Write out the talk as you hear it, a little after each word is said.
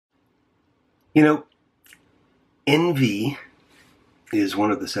You know, envy is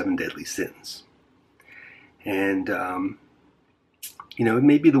one of the 7 deadly sins. And, it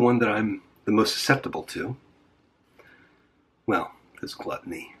may be the one that I'm the most susceptible to. Well, there's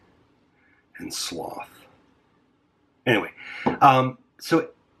gluttony and sloth. Anyway, I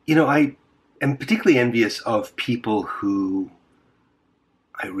am particularly envious of people who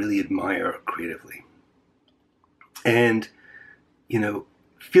I really admire creatively. And,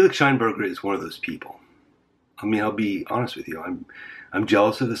 Felix Scheinberger is one of those people. I mean, I'll be honest with you. I'm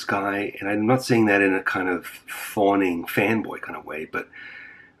jealous of this guy, and I'm not saying that in a kind of fawning fanboy kind of way, but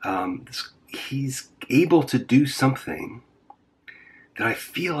he's able to do something that I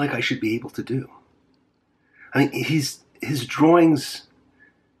feel like I should be able to do. I mean, his drawings,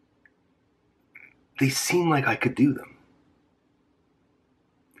 they seem like I could do them,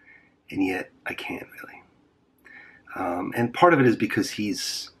 and yet I can't really. And part of it is because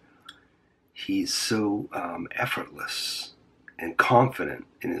he's so effortless and confident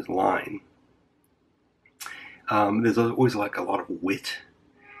in his line. There's always like a lot of wit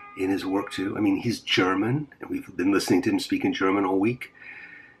in his work too. I mean, he's German, and we've been listening to him speak in German all week.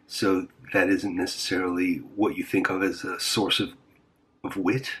 So that isn't necessarily what you think of as a source of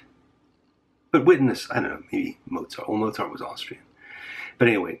wit. But witness, I don't know, maybe Mozart. Well, Mozart was Austrian. But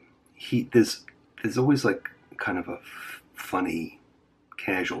anyway, there's always like kind of a funny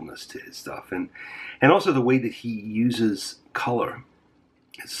casualness to his stuff, and also the way that he uses color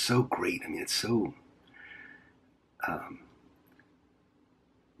is so great. I mean, it's so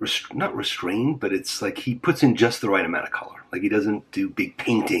not restrained, but it's like he puts in just the right amount of color. Like, he doesn't do big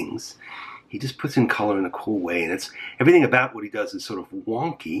paintings. He just puts in color in a cool way, and it's everything about what he does is sort of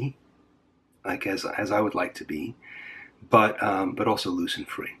wonky, like as I would like to be, but also loose and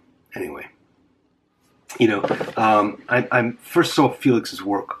free. Anyway. I first saw Felix's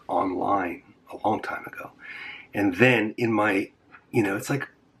work online a long time ago, and then in my, it's like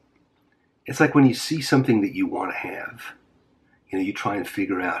when you see something that you want to have, you try and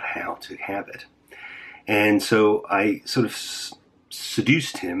figure out how to have it, and so I sort of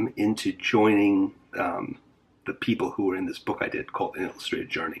seduced him into joining the people who were in this book I did called An Illustrated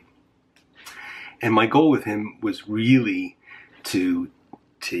Journey, and my goal with him was really to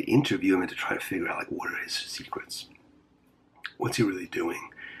interview him and to try to figure out, like, what are his secrets? What's he really doing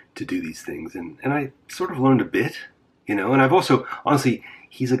to do these things? And I sort of learned a bit, and I've also, honestly,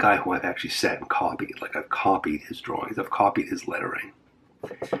 he's a guy who I've actually sat and copied. Like, I've copied his drawings. I've copied his lettering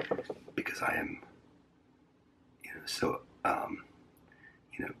because I am,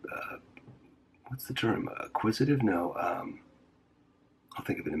 what's the term? Acquisitive? No, I'll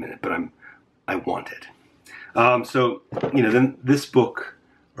think of it in a minute, but I want it. Then this book,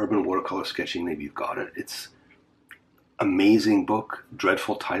 Urban Watercolor Sketching, maybe you've got it. It's amazing book,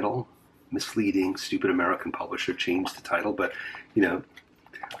 dreadful title, misleading, stupid American publisher changed the title, but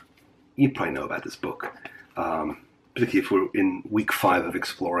you probably know about this book. Particularly if we're in week 5 of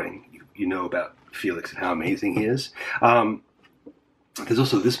exploring, you know about Felix and how amazing he is. There's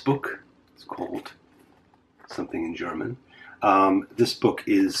also this book. It's called something in German. This book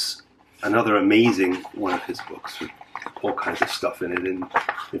is another amazing one of his books with all kinds of stuff in it, and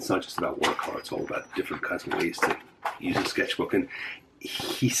it's not just about watercolor, it's all about different kinds of ways to use a sketchbook. And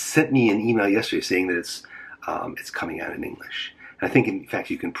he sent me an email yesterday saying that it's coming out in English. And I think, in fact,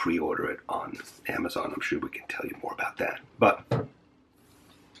 you can pre-order it on Amazon. I'm sure we can tell you more about that. But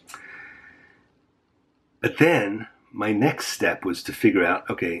then my next step was to figure out,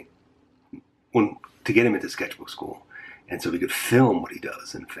 okay, to get him into Sketchbook Skool, and so we could film what he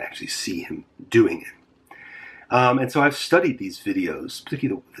does and actually see him doing it. And so I've studied these videos,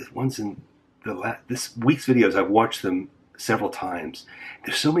 particularly the ones in this week's videos. I've watched them several times.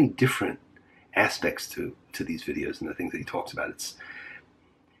 There's so many different aspects to these videos and the things that he talks about.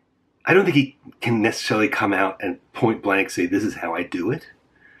 I don't think he can necessarily come out and point blank say, this is how I do it.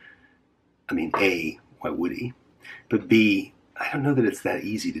 I mean, A, why would he? But B, I don't know that it's that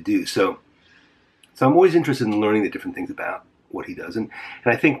easy to do. So I'm always interested in learning the different things about what he does. And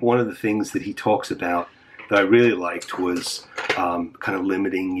I think one of the things that he talks about that I really liked was kind of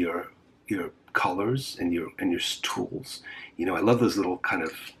limiting your colors and your tools. I love those little kind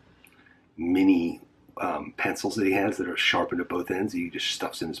of mini pencils that he has that are sharpened at both ends that he just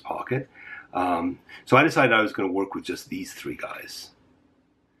stuffs in his pocket. So I decided I was going to work with just these 3 guys.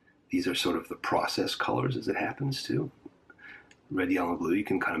 These are sort of the process colors, as it happens to. Red, yellow, and blue. You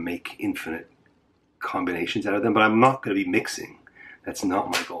can kind of make infinite combinations out of them, but I'm not going to be mixing. That's not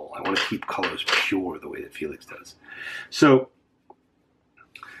my goal. I want to keep colors pure the way that Felix does. So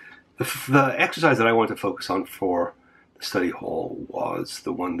the exercise that I want to focus on for study hall was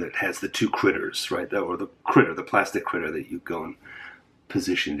the one that has the two critters, right? Or the critter, the plastic critter that you go and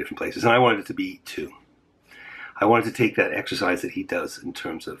position in different places. And I wanted it to be two. I wanted to take that exercise that he does in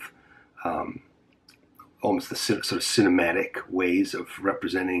terms of almost the sort of cinematic ways of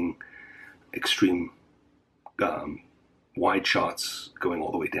representing extreme wide shots going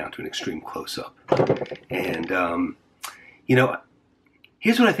all the way down to an extreme close-up. And, you know,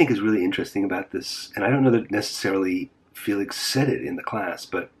 here's what I think is really interesting about this, and I don't know that necessarily Felix said it in the class,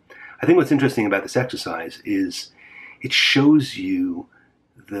 but I think what's interesting about this exercise is it shows you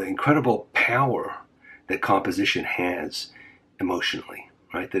the incredible power that composition has emotionally,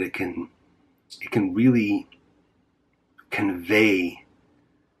 right? That it can really convey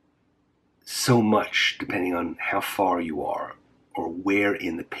so much depending on how far you are or where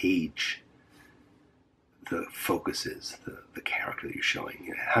in the page the focus is, the character that you're showing.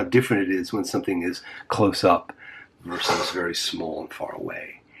 You know, how different it is when something is close up versus very small and far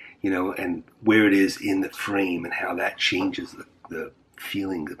away, you know, and where it is in the frame and how that changes the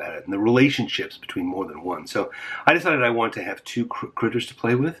feelings about it and the relationships between more than one. So I decided I wanted to have two critters to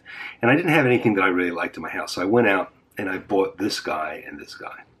play with, and I didn't have anything that I really liked in my house. So I went out and I bought this guy and this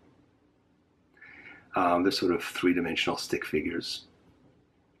guy. They're sort of three-dimensional stick figures,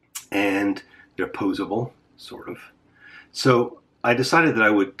 and they're posable, sort of. So I decided that I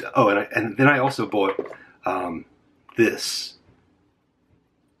would. Oh, and then I also bought this.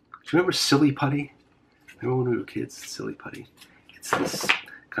 Do you remember Silly Putty? Remember when we were kids? Silly Putty. It's this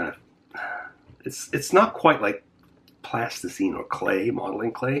kind of. It's not quite like plasticine or clay,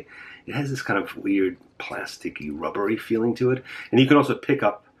 modeling clay. It has this kind of weird plasticky, rubbery feeling to it, and you can also pick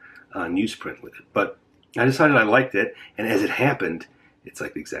up newsprint with it. But I decided I liked it, and as it happened, it's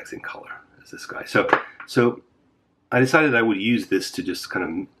like the exact same color as this guy. So I decided I would use this to just kind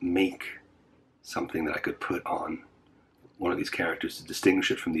of make something that I could put on one of these characters to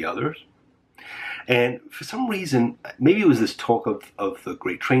distinguish it from the others. And for some reason, maybe it was this talk of the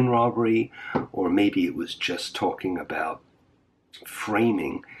Great Train Robbery, or maybe it was just talking about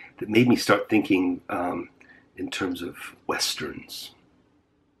framing that made me start thinking in terms of Westerns.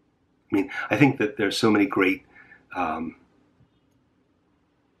 I mean, I think that there's so many great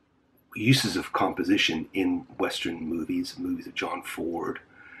uses of composition in Western movies of John Ford,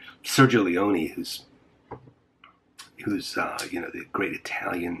 Sergio Leone, who's you know, the great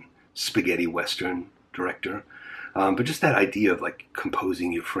Italian spaghetti Western director. But just that idea of like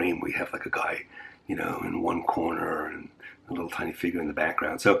composing your frame where you have like a guy, you know, in one corner and a little tiny figure in the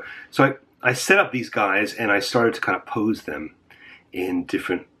background. So I set up these guys and I started to kind of pose them in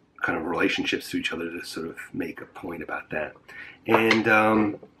different kind of relationships to each other to sort of make a point about that.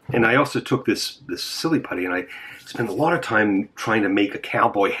 And I also took this Silly Putty and I spent a lot of time trying to make a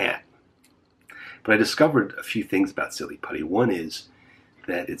cowboy hat. But I discovered a few things about Silly Putty. One is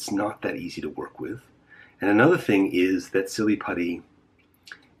that it's not that easy to work with. And another thing is that Silly Putty,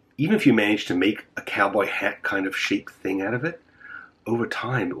 even if you manage to make a cowboy hat kind of shaped thing out of it, over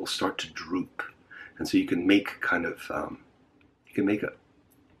time it will start to droop. And so you can make kind of, you can make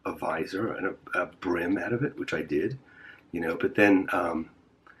a visor and a brim out of it, which I did, you know, but then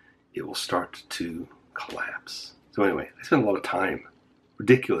it will start to collapse. So anyway, I spent a lot of time,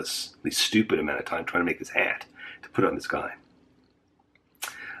 ridiculously stupid amount of time trying to make this hat to put on this guy.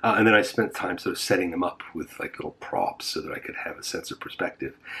 And then I spent time sort of setting them up with like little props so that I could have a sense of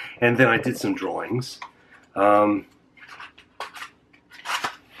perspective. And then I did some drawings.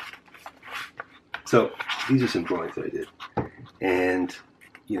 So these are some drawings that I did. And,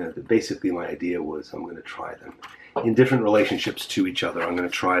 you know, basically my idea was I'm going to try them in different relationships to each other. I'm going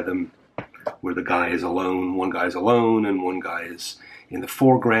to try them where the guy is alone, one guy is alone, and one guy is in the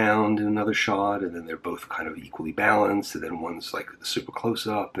foreground in another shot, and then they're both kind of equally balanced, and then one's like super close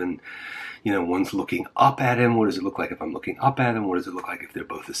up, and, you know, one's looking up at him. What does it look like if I'm looking up at him? What does it look like if they're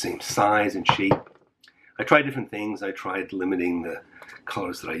both the same size and shape? I tried different things. I tried limiting the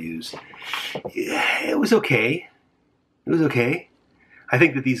colors that I used. Yeah, it was okay. It was okay. I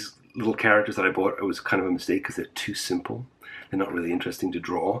think that these little characters that I bought, it was kind of a mistake because they're too simple. They're not really interesting to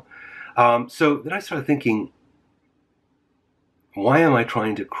draw. So then I started thinking, why am I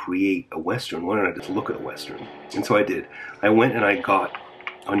trying to create a Western? Why don't I just look at a Western? And so I did. I went and I got,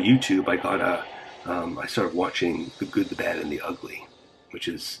 on YouTube, I started watching The Good, the Bad, and the Ugly, which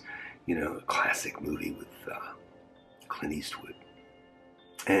is, you know, a classic movie with Clint Eastwood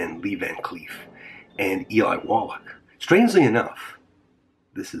and Lee Van Cleef and Eli Wallach. Strangely enough,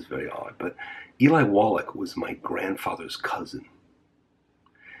 this is very odd, but Eli Wallach was my grandfather's cousin.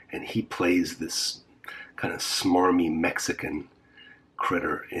 And he plays this kind of smarmy Mexican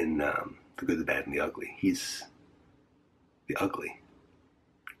critter in The Good, the Bad, and the Ugly. He's the ugly.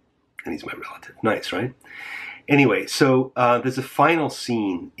 And he's my relative. Nice, right? Anyway, so there's a final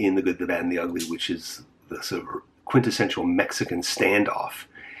scene in The Good, the Bad, and the Ugly, which is the sort of quintessential Mexican standoff.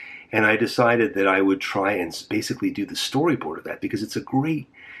 And I decided that I would try and basically do the storyboard of that, because it's a great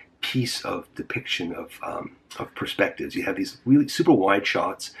piece of depiction of perspectives. You have these really super wide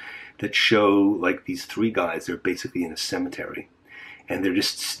shots that show like these three guys. They're basically in a cemetery, and they're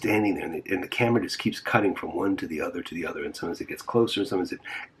just standing there, and the camera just keeps cutting from one to the other, and sometimes it gets closer, sometimes it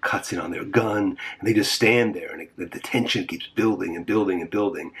cuts in on their gun, and they just stand there, and the tension keeps building and building and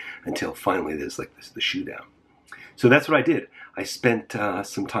building until finally there's like the shootout. So that's what I did. I spent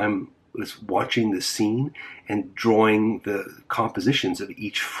some time just watching the scene and drawing the compositions of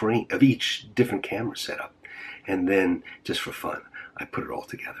each frame, of each different camera setup. And then, just for fun, I put it all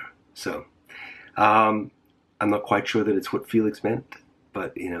together. So, I'm not quite sure that it's what Felix meant,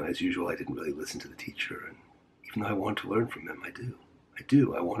 but, you know, as usual, I didn't really listen to the teacher. And even though I want to learn from him, I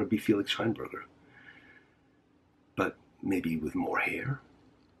do. I want to be Felix Scheinberger. But maybe with more hair.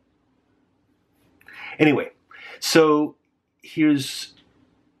 Anyway, so here's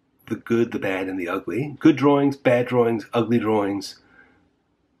The Good, the Bad, and the Ugly. Good drawings, bad drawings, ugly drawings.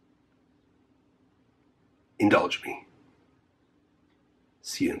 Indulge me.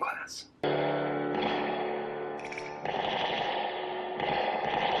 See you in class.